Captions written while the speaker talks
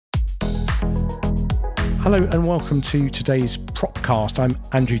Hello and welcome to today's Propcast. I'm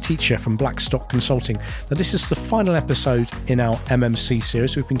Andrew Teacher from Blackstock Consulting. Now this is the final episode in our MMC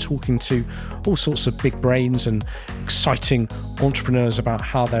series. We've been talking to all sorts of big brains and exciting entrepreneurs about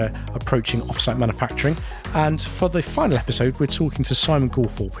how they're approaching offsite manufacturing. And for the final episode, we're talking to Simon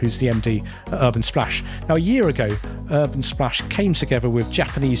Gawthorpe, who's the MD at Urban Splash. Now a year ago, Urban Splash came together with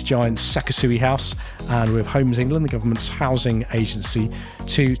Japanese giant Sekisui House and with Homes England, the government's housing agency,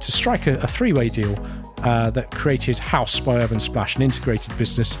 to strike a three-way deal that created House by Urban Splash, an integrated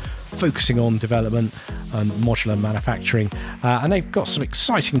business focusing on development and modular manufacturing. And they've got some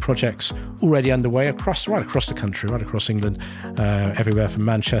exciting projects already underway right across the country, right across England, everywhere from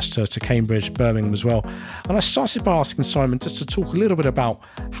Manchester to Cambridge, Birmingham as well. And I started by asking Simon just to talk a little bit about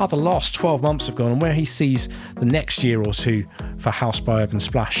how the last 12 months have gone and where he sees the next year or two for House by Urban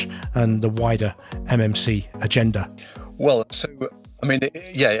Splash and the wider MMC agenda. Well,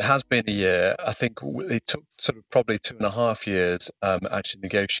 it has been a year. I think it took sort of probably 2.5 years actually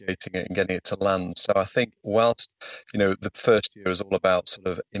negotiating it and getting it to land. So I think whilst, the first year is all about sort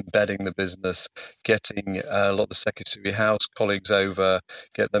of embedding the business, getting a lot of the Sekisui House colleagues over,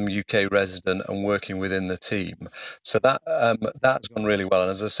 get them UK resident and working within the team. So that has gone really well.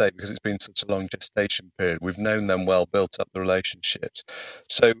 And as I say, because it's been such a long gestation period, we've known them well, built up the relationships.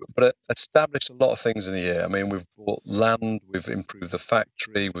 So, but established a lot of things in a year. I mean, we've bought land, we've improved the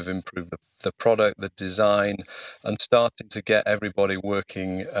factory, we've improved the product, the design, and starting to get everybody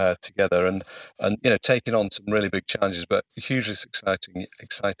working together and taking on some really big challenges, but hugely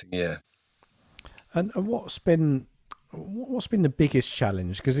exciting year. And what's been the biggest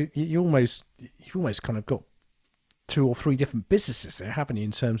challenge? Because you've almost kind of got 2 or 3 different businesses there, haven't you,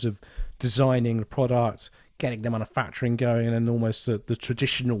 in terms of designing the product, getting the manufacturing going, and then almost the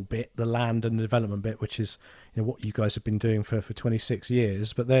traditional bit, the land and the development bit, which is what you guys have been doing for 26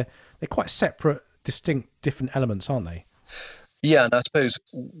 years. But they're quite separate, distinct, different elements, aren't they? Yeah, and I suppose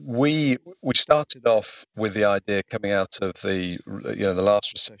we started off with the idea coming out of the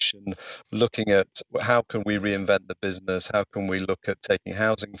last recession, looking at how can we reinvent the business, how can we look at taking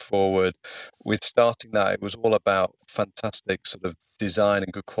housing forward. With starting that, it was all about fantastic sort of design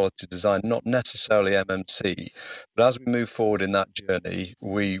and good quality design, not necessarily MMC. But as we moved forward in that journey,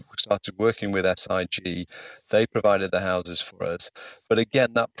 we started working with SIG. They provided the houses for us. But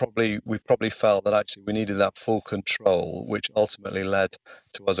again, we probably felt that actually we needed that full control, which ultimately led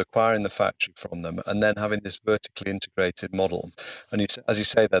to us acquiring the factory from them and then having this vertically integrated model. And as you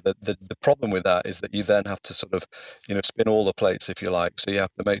say that, the problem with that is that you then have to sort of, spin all the plates, if you like. So you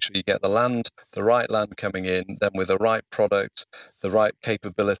have to make sure you get the right land coming in, then with the right product, the right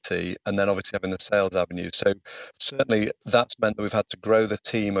capability, and then obviously having the sales avenue. So certainly that's meant that we've had to grow the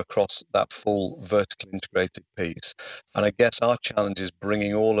team across that full vertically integrated piece. And I guess our challenge is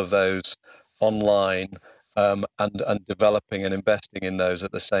bringing all of those online and developing and investing in those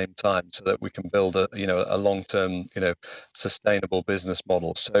at the same time so that we can build a long-term, sustainable business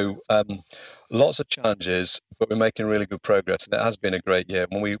model. So lots of challenges, but we're making really good progress, and it has been a great year.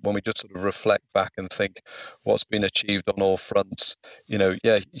 When we just sort of reflect back and think what's been achieved on all fronts,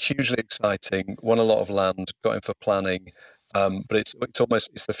 hugely exciting. Won a lot of land, got in for planning. But it's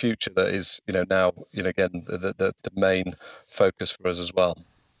the future that is now again the main focus for us as well.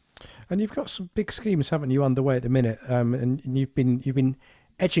 And you've got some big schemes, haven't you, underway at the minute? And you've been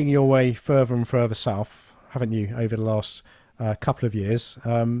edging your way further and further south, haven't you, over the last couple of years?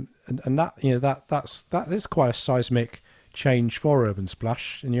 And that is quite a seismic change for Urban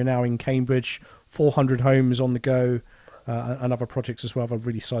Splash. And you're now in Cambridge, 400 homes on the go, and other projects as well, other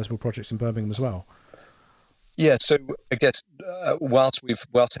really sizable projects in Birmingham as well. Yeah, so I guess whilst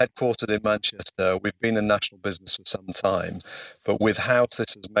headquartered in Manchester, we've been a national business for some time, but with House,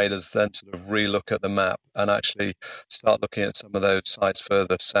 this has made us then sort of relook at the map and actually start looking at some of those sites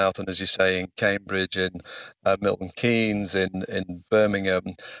further south, and as you say, in Cambridge, in Milton Keynes, in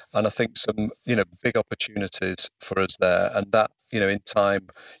Birmingham, and I think some big opportunities for us there, and that in time,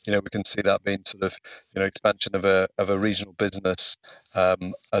 we can see that being sort of expansion of a regional business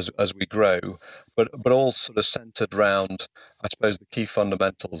as we grow, but all sort of centered around, I suppose, the key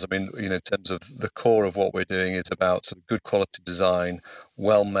fundamentals. I mean, in terms of the core of what we're doing is about sort of good quality design,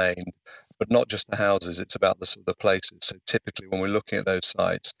 well made, but not just the houses. It's about the sort of the places. So typically, when we're looking at those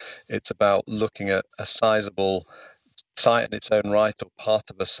sites, it's about looking at a sizable site in its own right or part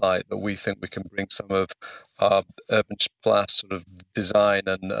of a site that we think we can bring some of our Urban Splash sort of design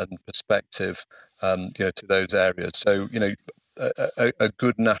and perspective to those areas. So a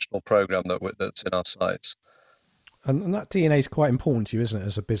good national program that's in our sites. And that DNA is quite important to you, isn't it,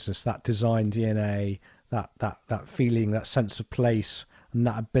 as a business? That design DNA, that feeling, that sense of place, and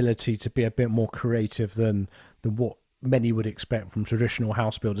that ability to be a bit more creative than what many would expect from traditional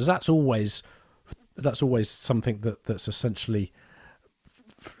house builders. That's always something that's essentially,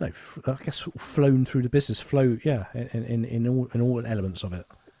 I guess, flown through the business flow. Yeah, in all elements of it.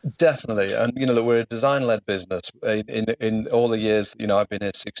 Definitely, and look, we're a design-led business. In all the years, I've been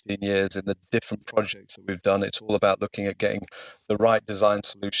here 16 years. In the different projects that we've done, it's all about looking at getting the right design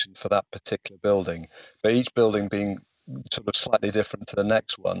solution for that particular building. But each building being sort of slightly different to the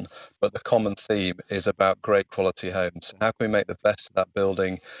next one, but the common theme is about great quality homes. So how can we make the best of that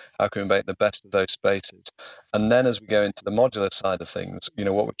building? How can we make the best of those spaces? And then as we go into the modular side of things,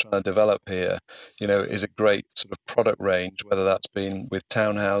 what we're trying to develop here, is a great sort of product range, whether that's been with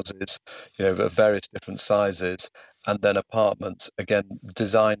townhouses, of various different sizes, and then apartments. Again,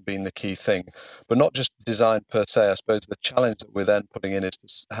 design being the key thing, but not just design per se. I suppose the challenge that we're then putting in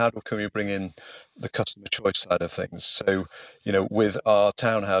is can we bring in the customer choice side of things. So, with our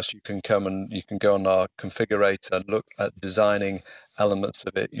townhouse, you can come and you can go on our configurator and look at designing elements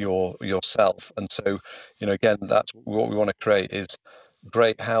of it yourself. And so, again, that's what we want to create is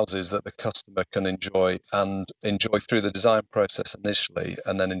great houses that the customer can enjoy through the design process initially,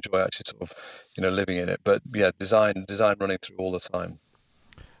 and then enjoy actually sort of, living in it. But yeah, design running through all the time.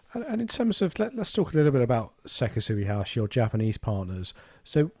 And in terms of, let's talk a little bit about Sekisui House, your Japanese partners.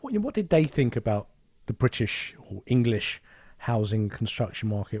 So what did they think about the British or English housing construction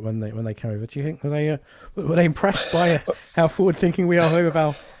market when they came over? Do you think were they impressed by how forward thinking we are with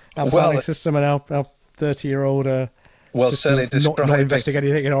our planning system and our 30-year-old certainly not investing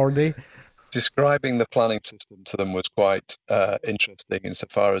anything in R&D? Describing the planning system to them was quite interesting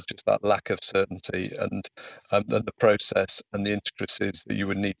insofar as just that lack of certainty and the process and the intricacies that you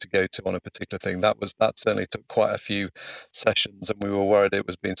would need to go to on a particular thing. That certainly took quite a few sessions, and we were worried it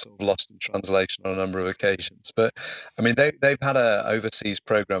was being sort of lost in translation on a number of occasions. But I mean, they've had an overseas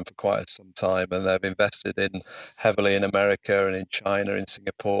program for quite some time, and they've invested heavily in America and in China, in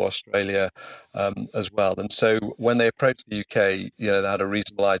Singapore, Australia, as well. And so when they approached the UK, they had a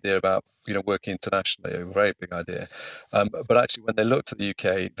reasonable idea about working internationally, a very big idea. But actually, when they looked at the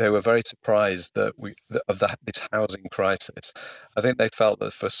UK, they were very surprised of this housing crisis. I think they felt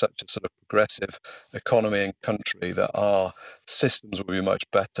that for such a sort of progressive economy and country, that our systems would be much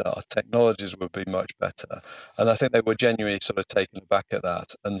better, our technologies would be much better. And I think they were genuinely sort of taken aback at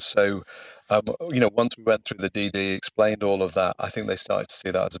that. And so, once we went through the DD, explained all of that, I think they started to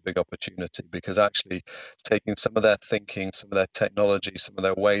see that as a big opportunity, because actually taking some of their thinking, some of their technology, some of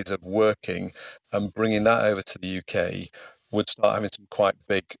their ways of working and bringing that over to the UK would start having some quite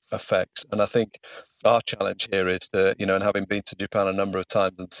big effects. And I think our challenge here is that, and having been to Japan a number of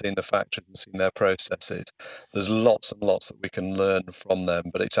times and seen the factories and seen their processes, there's lots and lots that we can learn from them,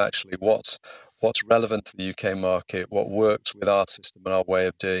 but it's actually what's relevant to the UK market, what works with our system and our way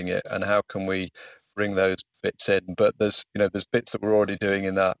of doing it, and how can we bring those bits in. But there's bits that we're already doing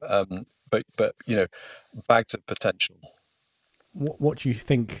in that, but bags of potential. What do you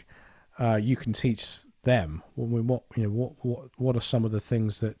think you can teach them? What are some of the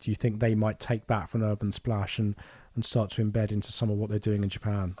things that you think they might take back from Urban Splash and start to embed into some of what they're doing in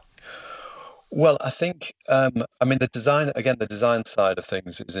Japan? Well, I think, the design side of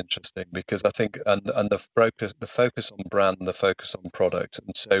things is interesting, because I think, and the focus on brand, the focus on product.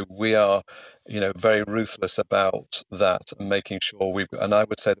 And so we are, very ruthless about that and making sure and I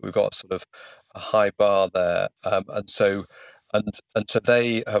would say that we've got sort of a high bar there. And so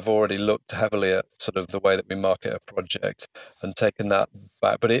they have already looked heavily at sort of the way that we market a project and taken that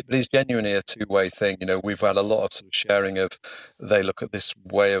back. But it is genuinely a two-way thing. We've had a lot of sort of sharing of, they look at this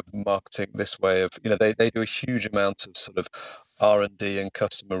way of marketing, this way of, they do a huge amount of sort of R&D and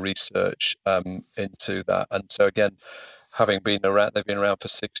customer research into that. And so again, having been around, they've been around for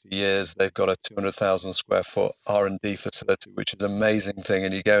 60 years. They've got a 200,000 square foot R&D facility, which is an amazing thing.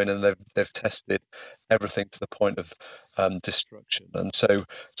 And you go in and they've tested everything to the point of destruction. And so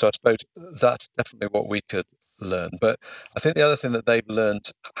I suppose that's definitely what we could learn. But I think the other thing that they've learned,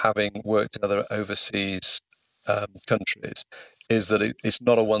 having worked in other overseas countries, is that it's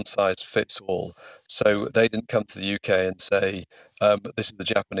not a one size fits all. So they didn't come to the UK and say, this is the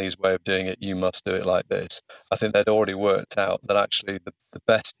Japanese way of doing it, you must do it like this. I think they'd already worked out that actually the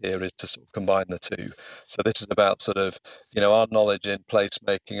best here is to sort of combine the two. So this is about sort of, our knowledge in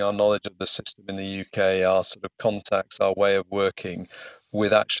placemaking, our knowledge of the system in the UK, our sort of contacts, our way of working,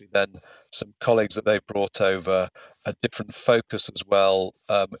 with actually then some colleagues that they've brought over, a different focus as well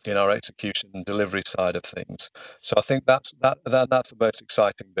in our execution and delivery side of things. So I think that that's the most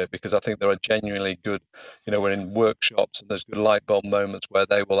exciting bit, because I think there are genuinely good, we're in workshops and there's good light bulb moments where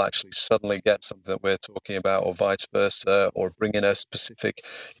they will actually suddenly get something that we're talking about, or vice versa, or bring in a specific,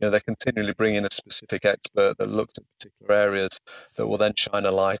 they continually bring in a specific expert that looked at particular areas that will then shine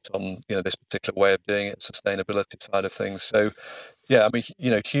a light on, this particular way of doing it, sustainability side of things. So, yeah, I mean,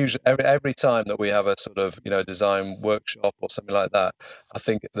 huge. Every time that we have a sort of, design workshop or something like that, I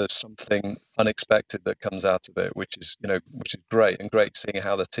think there's something unexpected that comes out of it, which is great, and great seeing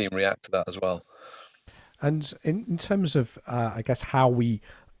how the team react to that as well. And in terms of, I guess, how we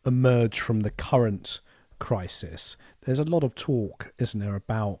emerge from the current crisis, there's a lot of talk, isn't there,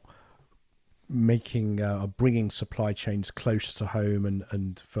 about making bringing supply chains closer to home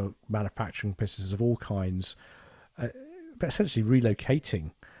and for manufacturing businesses of all kinds, but essentially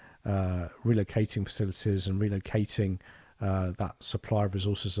relocating facilities and relocating that supply of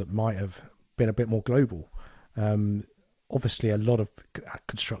resources that might have been a bit more global. Obviously, a lot of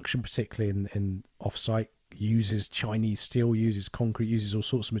construction, particularly in offsite, uses Chinese steel, uses concrete, uses all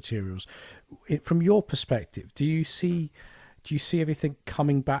sorts of materials. From your perspective, do you see everything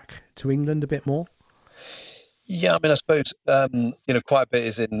coming back to England a bit more? Yeah, I mean, I suppose quite a bit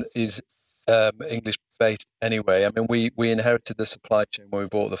is English based anyway. I mean, we inherited the supply chain when we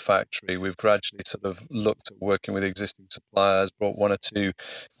bought the factory. We've gradually sort of looked at working with existing suppliers, brought one or two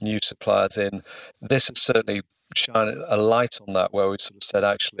new suppliers in. This has certainly shine a light on that, where we sort of said,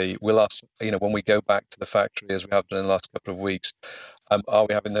 actually, will us, when we go back to the factory, as we have done in the last couple of weeks, are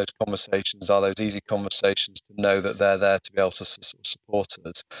we having those conversations? Are those easy conversations to know that they're there to be able to sort of support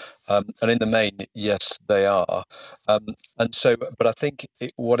us? And in the main, yes, they are. And so, but I think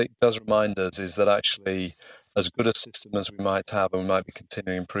what it does remind us is that actually, as good a system as we might have, and we might be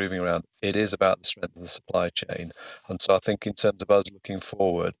continuing improving around, it is about the strength of the supply chain. And so I think in terms of us looking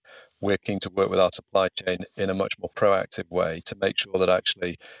forward, we're keen to work with our supply chain in a much more proactive way to make sure that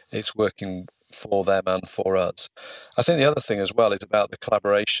actually it's working for them and for us. I think the other thing as well is about the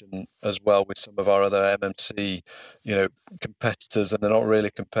collaboration as well with some of our other MMC, competitors, and they're not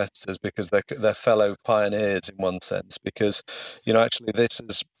really competitors because they're fellow pioneers in one sense, because, actually this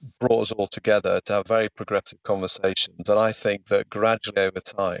has brought us all together to have very progressive conversations. And I think that gradually over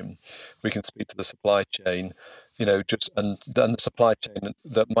time, we can speak to the supply chain, and the supply chain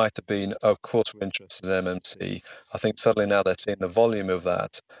that might have been, of course, we're interested in MMC. I think suddenly now they're seeing the volume of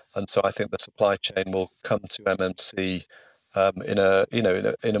that, and so I think the supply chain will come to MMC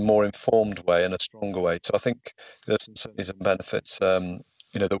in a more informed way and a stronger way. So I think there's certainly some benefits,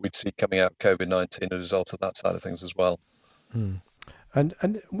 that we'd see coming out of COVID-19 as a result of that side of things as well.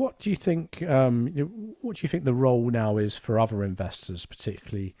 And what do you think? What do you think the role now is for other investors,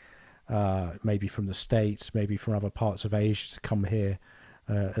 particularly? Maybe from the States, maybe from other parts of Asia, to come here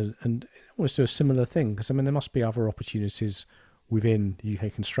and almost do a similar thing? Because, I mean, there must be other opportunities within the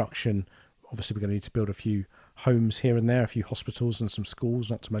UK construction. Obviously, we're going to need to build a few homes here and there, a few hospitals and some schools,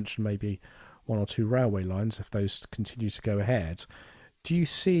 not to mention maybe one or two railway lines if those continue to go ahead. Do you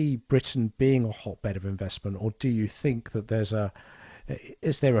see Britain being a hotbed of investment, or do you think that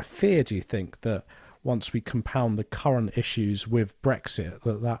is there a fear, do you think, that once we compound the current issues with Brexit,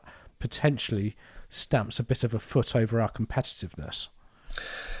 that potentially stamps a bit of a foot over our competitiveness?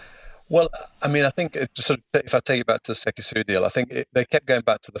 Well, I mean, I think if I take it back to the Sekisui deal, I think they kept going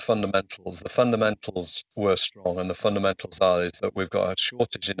back to the fundamentals. The fundamentals were strong, and the fundamentals is that we've got a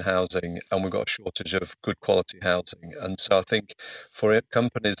shortage in housing and we've got a shortage of good quality housing. And so I think for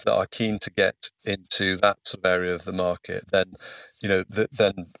companies that are keen to get into that sort of area of the market, then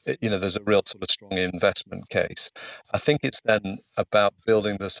there's a real sort of strong investment case. I think it's then about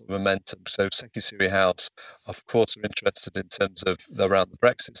building the sort of momentum. So Sekisui House, of course, are interested in terms of around the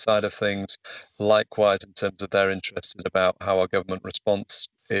Brexit side of things. Likewise, in terms of they're interested about how our government response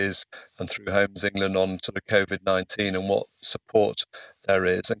is, and through Homes England on sort of COVID-19 and what support there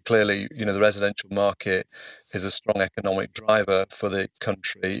is. And clearly, the residential market is a strong economic driver for the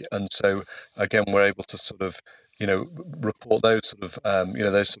country. And so, again, we're able to sort of report those sort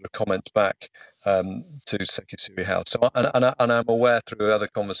of comments back to Sekisui House. So, and I'm aware through other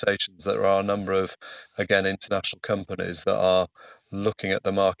conversations that there are a number of, again, international companies that are looking at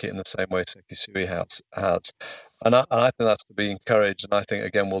the market in the same way Sekisui House has. And I think that's to be encouraged. And I think,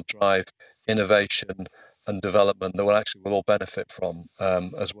 again, will drive innovation and development that we'll all benefit from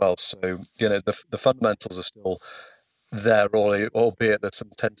as well. So, the fundamentals are still there, albeit there's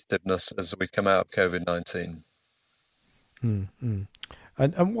some tentativeness as we come out of COVID-19. Mm-hmm.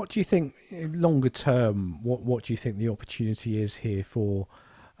 And what do you think longer term? What do you think the opportunity is here for,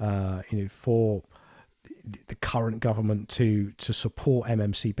 for the current government to support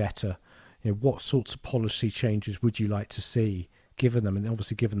MMC better? What sorts of policy changes would you like to see given them, and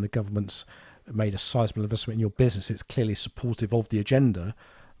obviously given the government's made a sizable investment in your business, it's clearly supportive of the agenda,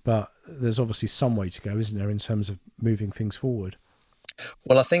 but there's obviously some way to go, isn't there, in terms of moving things forward?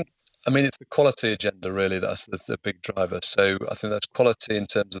 Well, I mean, it's the quality agenda really that's the big driver. So I think that's quality in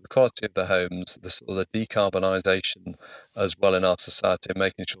terms of the quality of the homes, the sort of the decarbonisation as well in our society, and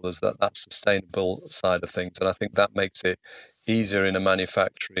making sure there's that sustainable side of things. And I think that makes it easier in a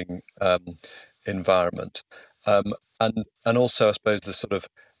manufacturing environment. And also, I suppose, the sort of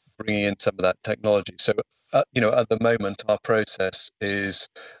bringing in some of that technology. So, at the moment, our process is,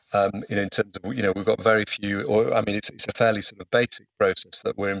 in terms of, we've got very few, or I mean, it's a fairly sort of basic process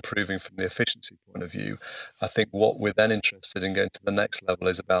that we're improving from the efficiency point of view. I think what we're then interested in going to the next level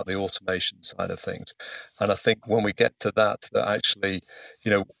is about the automation side of things. And I think when we get to that actually,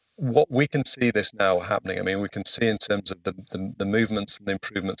 what we can see this now happening. I mean, we can see in terms of the movements and the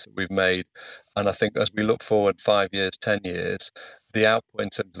improvements that we've made. And I think as we look forward 5 years, 10 years, the output in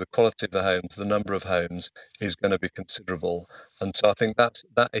terms of the quality of the homes, the number of homes is going to be considerable. And so I think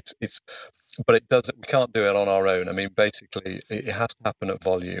but it doesn't. We can't do it on our own. I mean, basically, it has to happen at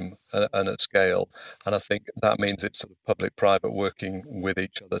volume and at scale. And I think that means it's sort of public-private working with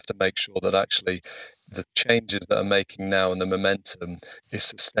each other to make sure that actually the changes that are making now and the momentum is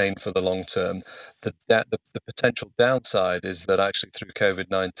sustained for the long term. The potential downside is that actually through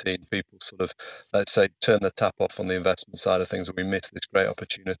COVID-19, people sort of, let's say, turn the tap off on the investment side of things, and we miss this great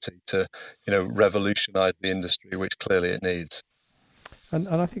opportunity to, revolutionise the industry, which clearly it needs. And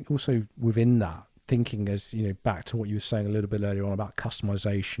I think also within that, thinking as, back to what you were saying a little bit earlier on about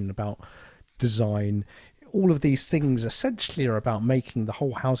customization, about design, all of these things essentially are about making the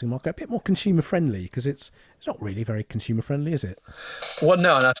whole housing market a bit more consumer friendly, because it's not really very consumer friendly, is it? Well,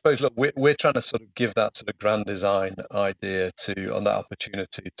 no, and I suppose, look, we're trying to sort of give that sort of grand design idea on that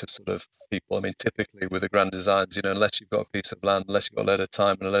opportunity to sort of people. I mean, typically with the grand designs, unless you've got a piece of land, unless you've got a load of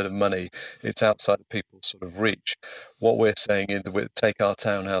time and a load of money, it's outside of people's sort of reach. What we're saying is that take our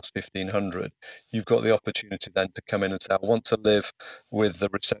townhouse 1500, you've got the opportunity then to come in and say, I want to live with the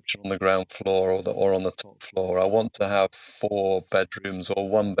reception on the ground floor or on the top floor. I want to have 4 bedrooms or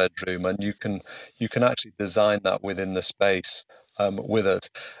 1 bedroom, and you can actually design that within the space with us.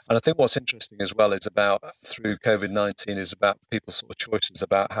 And I think what's interesting as well is about through COVID-19 is about people's sort of choices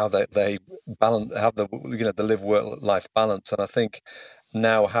about how they balance, have the live work life balance. And I think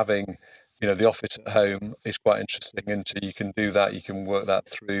now having the office at home is quite interesting, and so you can do that, you can work that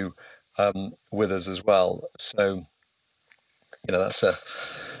through with us as well. So that's a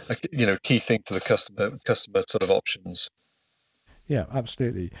key thing to the customer sort of options. Yeah,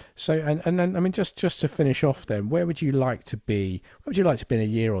 absolutely. So, and then, I mean, just to finish off then, where would you like to be? Where would you like to be in a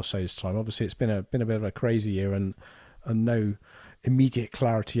year or so's time? Obviously, it's been a bit of a crazy year, and no immediate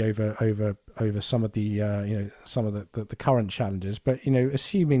clarity over some of the some of the current challenges. But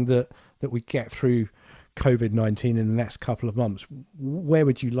assuming that we get through COVID-19 in the next couple of months, where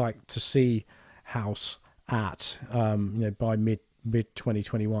would you like to see House at by mid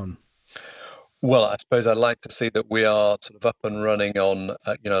 2021? Well, I suppose I'd like to see that we are sort of up and running on,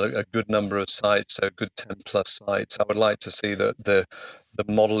 a good number of sites, so a good 10 plus sites. I would like to see that the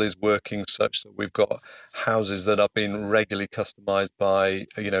model is working such that we've got houses that are being regularly customized by,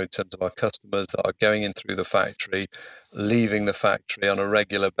 in terms of our customers that are going in through the factory, leaving the factory on a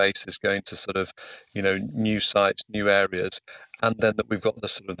regular basis, going to sort of, new sites, new areas, and then that we've got the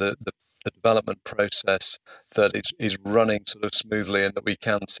sort of the development process that is running sort of smoothly, and that we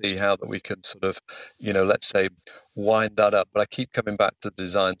can see how that we can sort of, let's say, wind that up. But I keep coming back to the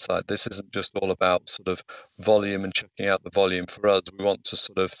design side. This isn't just all about sort of volume and chucking out the volume. For us, we want to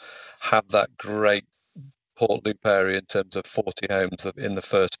sort of have that great Portloop area in terms of 40 homes in the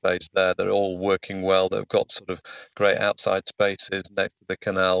first phase there. They're all working well. They've got sort of great outside spaces next to the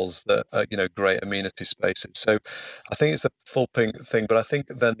canals, that great amenity spaces. So I think it's the full thing. But I think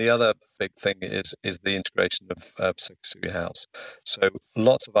then the other big thing is the integration of Sekisui House. So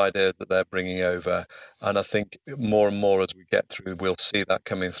lots of ideas that they're bringing over, and I think more and more as we get through, we'll see that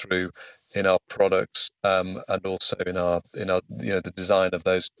coming through in our products, and also in our the design of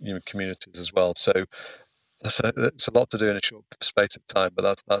those communities as well. So it's a lot to do in a short space of time, but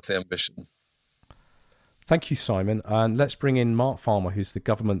that's the ambition. Thank you, Simon. And let's bring in Mark Farmer, who's the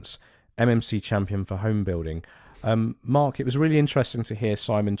government's MMC champion for home building. Mark, it was really interesting to hear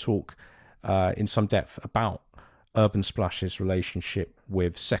Simon talk in some depth about Urban Splash's relationship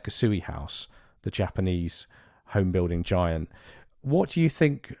with Sekisui House, the Japanese home building giant. What do you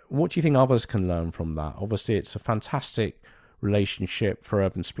think others can learn from that? Obviously, it's a fantastic relationship for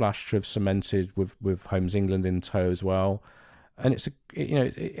Urban Splash to have cemented with Homes England in tow as well. And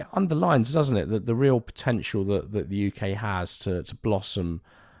it underlines, doesn't it, that the real potential that the UK has to blossom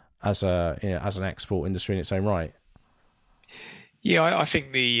as an export industry in its own right. Yeah, I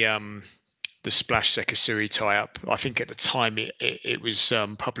think the Splash Sekisui tie-up. I think at the time it was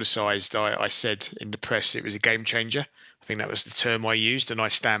publicised. I said in the press it was a game changer. I think that was the term I used, and I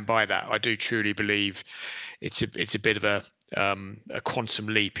stand by that. I do truly believe it's a bit of a quantum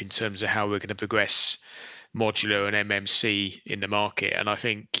leap in terms of how we're going to progress modular and MMC in the market. And I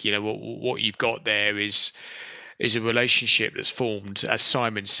think what you've got there is a relationship that's formed, as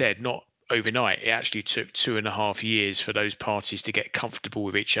Simon said, not overnight. It actually took 2.5 years for those parties to get comfortable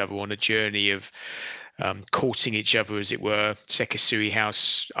with each other on a journey of courting each other, as it were. Sekisui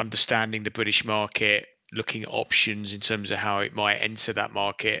House understanding the British market, looking at options in terms of how it might enter that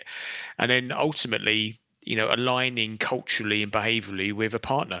market, and then ultimately aligning culturally and behaviorally with a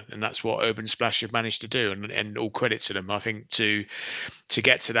partner. And that's what Urban Splash have managed to do, and all credit to them. I think to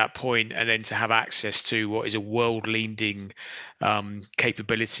get to that point and then to have access to what is a world-leading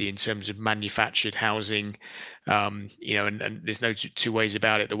capability in terms of manufactured housing, and there's no two ways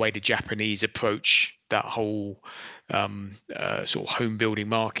about it. The way the Japanese approach that whole sort of home building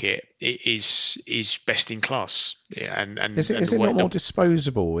market is best in class. Yeah, and is it not more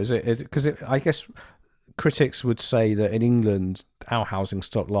disposable? Is it because I guess critics would say that in England our housing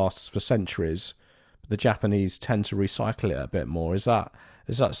stock lasts for centuries, but the Japanese tend to recycle it a bit more. Is that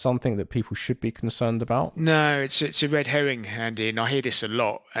something that people should be concerned about? No, it's a red herring, Andy, and I hear this a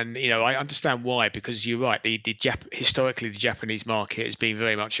lot. And I understand why, because you're right. Historically, the Japanese market has been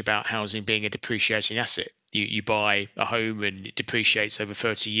very much about housing being a depreciating asset. You buy a home and it depreciates over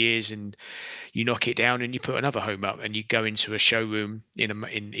 30 years, and you knock it down and you put another home up, and you go into a showroom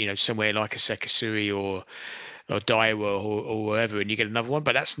in somewhere like a Sekisui or Daiwa or wherever, and you get another one.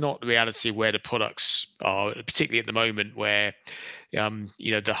 But that's not the reality where the products are, particularly at the moment, where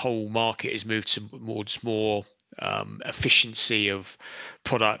the whole market has moved towards more efficiency of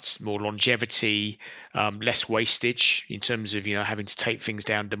products, more longevity, less wastage in terms of having to take things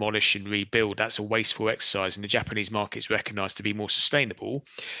down, demolish and rebuild. That's a wasteful exercise, and the Japanese market is recognized to be more sustainable.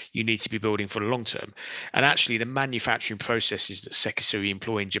 You need to be building for the long term. And actually the manufacturing processes that Sekisui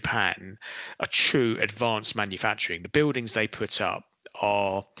employ in Japan are true advanced manufacturing. The buildings they put up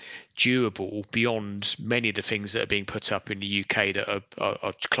are durable beyond many of the things that are being put up in the UK that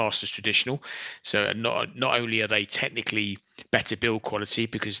are classed as traditional. So not only are they technically better build quality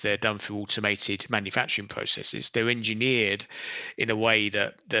because they're done through automated manufacturing processes, they're engineered in a way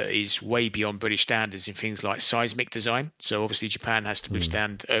that is way beyond British standards in things like seismic design. So obviously Japan has to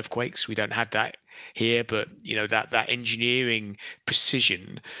withstand earthquakes. We don't have that here, but that engineering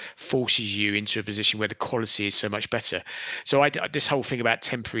precision forces you into a position where the quality is so much better. So this whole thing about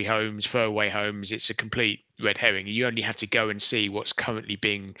temporary homes, throwaway homes, it's a complete red herring. You only have to go and see what's currently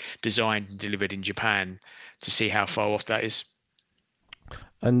being designed and delivered in Japan to see how far off that is.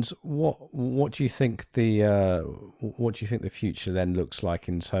 And what do you think the future then looks like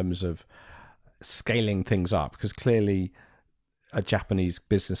in terms of scaling things up? Because clearly a Japanese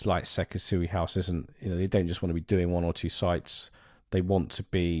business like Sekisui House isn't, they don't just want to be doing one or two sites. They want to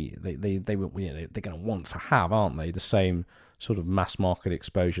be, they're going to want to have, aren't they, the same sort of mass market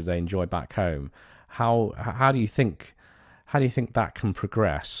exposure they enjoy back home. How do you think that can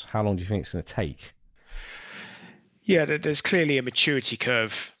progress? How long do you think it's going to take? Yeah, there's clearly a maturity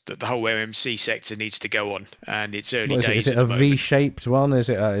curve that the whole MMC sector needs to go on, and it's early days. Is it a V-shaped one? Is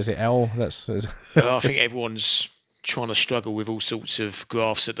it L? I think everyone's trying to struggle with all sorts of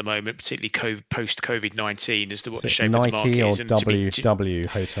graphs at the moment, particularly post COVID-19, as to what the shape of the market is. Nike or WW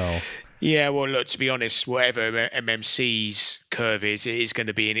Hotel? Yeah, well, look, to be honest, whatever MMC's curve is, it is going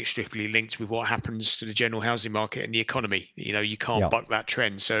to be inextricably linked with what happens to the general housing market and the economy. You can't buck that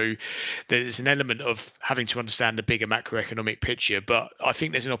trend. So there's an element of having to understand the bigger macroeconomic picture. But I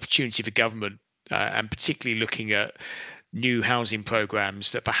think there's an opportunity for government, and particularly looking at new housing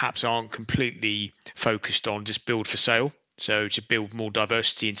programs that perhaps aren't completely focused on just build for sale. So to build more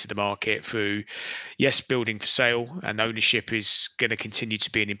diversity into the market through, yes, building for sale, and ownership is going to continue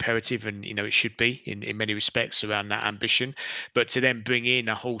to be an imperative, and it should be in many respects around that ambition. But to then bring in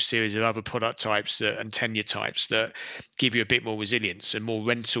a whole series of other product types and tenure types that give you a bit more resilience, and more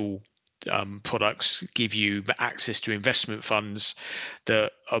rental products give you access to investment funds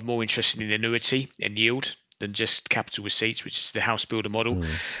that are more interested in annuity and yield than just capital receipts, which is the house builder model.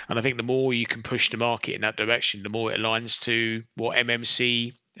 And I think the more you can push the market in that direction, the more it aligns to what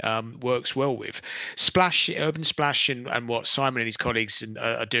MMC works well with. Urban Splash, and what Simon and his colleagues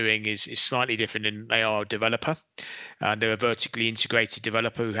are doing is slightly different, and they are a developer. They're a vertically integrated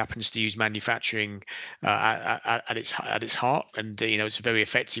developer who happens to use manufacturing at its heart, and it's a very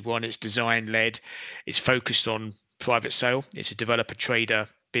effective one. It's design led. It's focused on private sale. It's a developer trader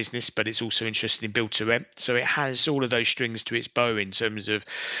business, but it's also interested in build to rent. So it has all of those strings to its bow in terms of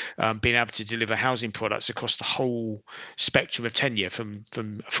being able to deliver housing products across the whole spectrum of tenure, from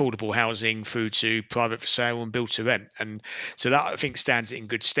affordable housing through to private for sale and build to rent. And so that, I think, stands it in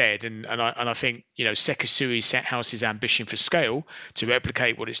good stead. And I think Sekisui Set House's ambition for scale to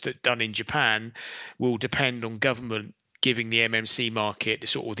replicate what it's done in Japan will depend on government giving the MMC market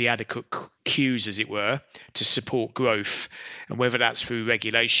the adequate cues, as it were, to support growth, and whether that's through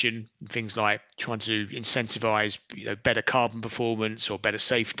regulation, things like trying to incentivize better carbon performance or better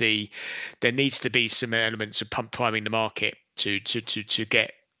safety. There needs to be some elements of priming the market to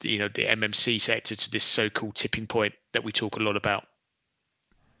get the MMC sector to this so-called tipping point that we talk a lot about.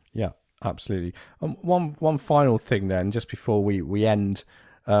 Yeah, absolutely. One final thing then, just before we end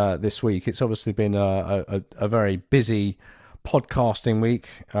this week. It's obviously been a very busy podcasting week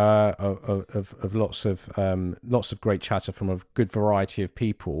of lots of great chatter from a good variety of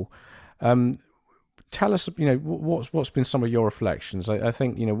people. Tell us, what's been some of your reflections? I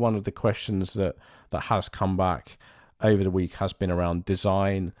think one of the questions that has come back over the week has been around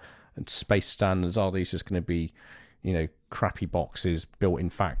design and space standards. Are these just going to be crappy boxes built in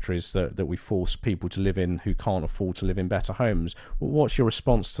factories that we force people to live in who can't afford to live in better homes? What's your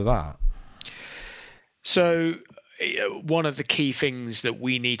response to that? So one of the key things that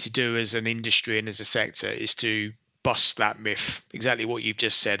we need to do as an industry and as a sector is to bust that myth, exactly what you've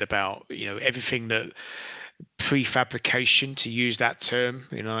just said about everything that prefabrication, to use that term.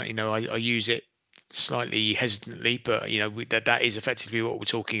 I use it slightly hesitantly, but that is effectively what we're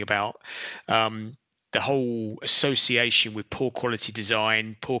talking about. The whole association with poor quality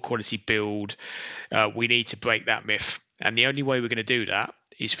design, poor quality build, we need to break that myth. And the only way we're going to do that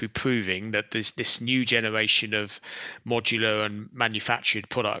is through proving that this new generation of modular and manufactured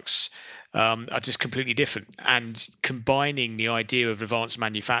products are just completely different, and combining the idea of advanced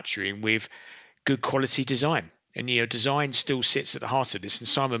manufacturing with good quality design. And design still sits at the heart of this. And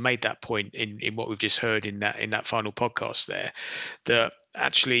Simon made that point in what we've just heard in that final podcast there, that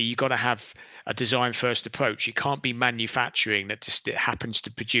actually you've got to have a design first approach. It can't be manufacturing that just happens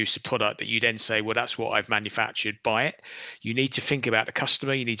to produce a product that you then say, well, that's what I've manufactured, buy it. You need to think about the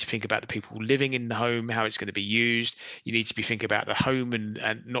customer. You need to think about the people living in the home, how it's going to be used. You need to be thinking about the home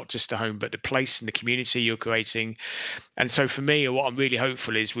and not just the home, but the place and the community you're creating. And so for me, what I'm really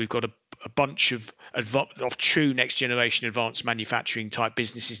hopeful is we've got a bunch of true next generation advanced manufacturing type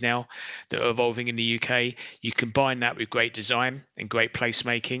businesses now that are evolving in the UK. You combine that with great design and great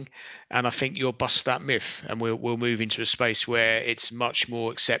placemaking, and I think you'll bust that myth, and we'll move into a space where it's much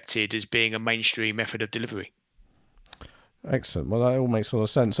more accepted as being a mainstream method of delivery. Excellent. Well, that all makes a lot of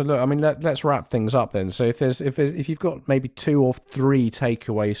sense. So look, I mean, let's wrap things up then. So if you've got maybe 2 or 3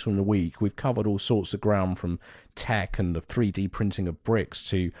 takeaways from the week, we've covered all sorts of ground, from tech and the 3D printing of bricks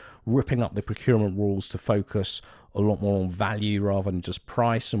to ripping up the procurement rules to focus a lot more on value rather than just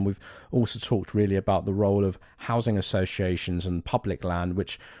price. And we've also talked really about the role of housing associations and public land,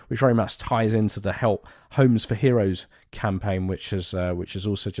 which very much ties into the Help Homes for Heroes campaign, which has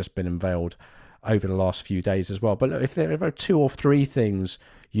also just been unveiled over the last few days as well. But if there are 2 or 3 things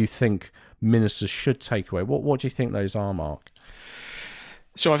you think ministers should take away, what do you think those are, Mark?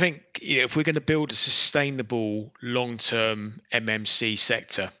 So I think if we're going to build a sustainable long-term MMC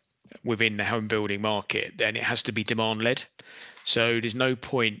sector within the home building market, then it has to be demand-led. So there's no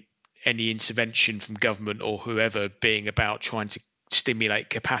point any intervention from government or whoever being about trying to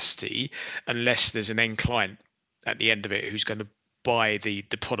stimulate capacity unless there's an end client at the end of it who's going to buy the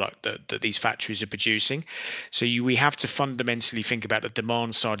product that these factories are producing. So we have to fundamentally think about the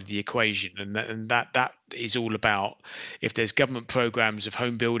demand side of the equation, and that is all about, if there's government programs of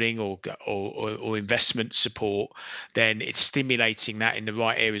home building or investment support, then it's stimulating that in the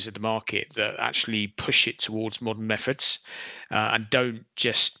right areas of the market that actually push it towards modern methods, and don't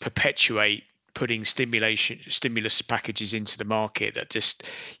just perpetuate putting stimulus packages into the market that just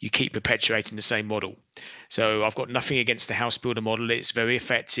you keep perpetuating the same model. So I've got nothing against the house builder model. It's very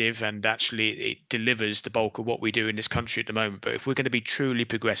effective, and actually it delivers the bulk of what we do in this country at the moment. But if we're going to be truly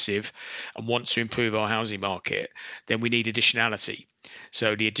progressive and want to improve our housing market, then we need additionality.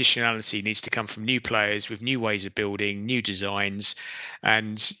 So the additionality needs to come from new players with new ways of building, new designs,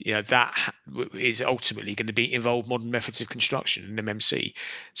 and that is ultimately going to involve modern methods of construction and MMC.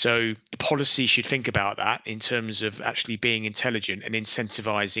 So the policy MMC should think about that in terms of actually being intelligent and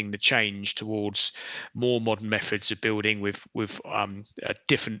incentivizing the change towards more modern methods of building with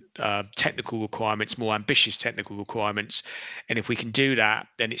different technical requirements, more ambitious technical requirements. And if we can do that,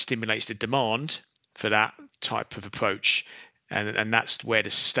 then it stimulates the demand for that type of approach. And that's where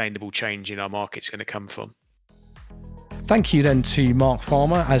the sustainable change in our market is going to come from. Thank you then to Mark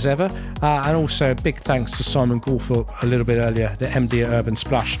Farmer, as ever, and also a big thanks to Simon Gawthorpe a little bit earlier, the MD at Urban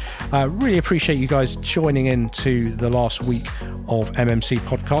Splash. Really appreciate you guys joining in to the last week of MMC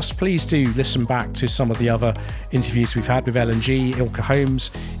podcast. Please do listen back to some of the other interviews we've had with L&G, Ilke Homes,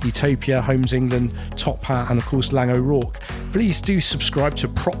 Utopia, Homes England, Top Hat, and of course Lang O'Rourke. Please do subscribe to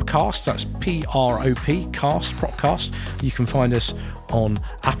Propcast, that's P-R-O-P, Cast, Propcast. You can find us on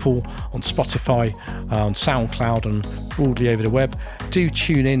Apple, on Spotify, on SoundCloud, and broadly over the web. Do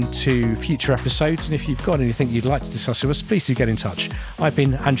tune in to future episodes, and if you've got anything you'd like to discuss with us, please do get in touch. I've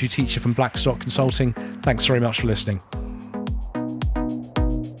been Andrew Teacher from Blackstock Consulting. Thanks very much for listening.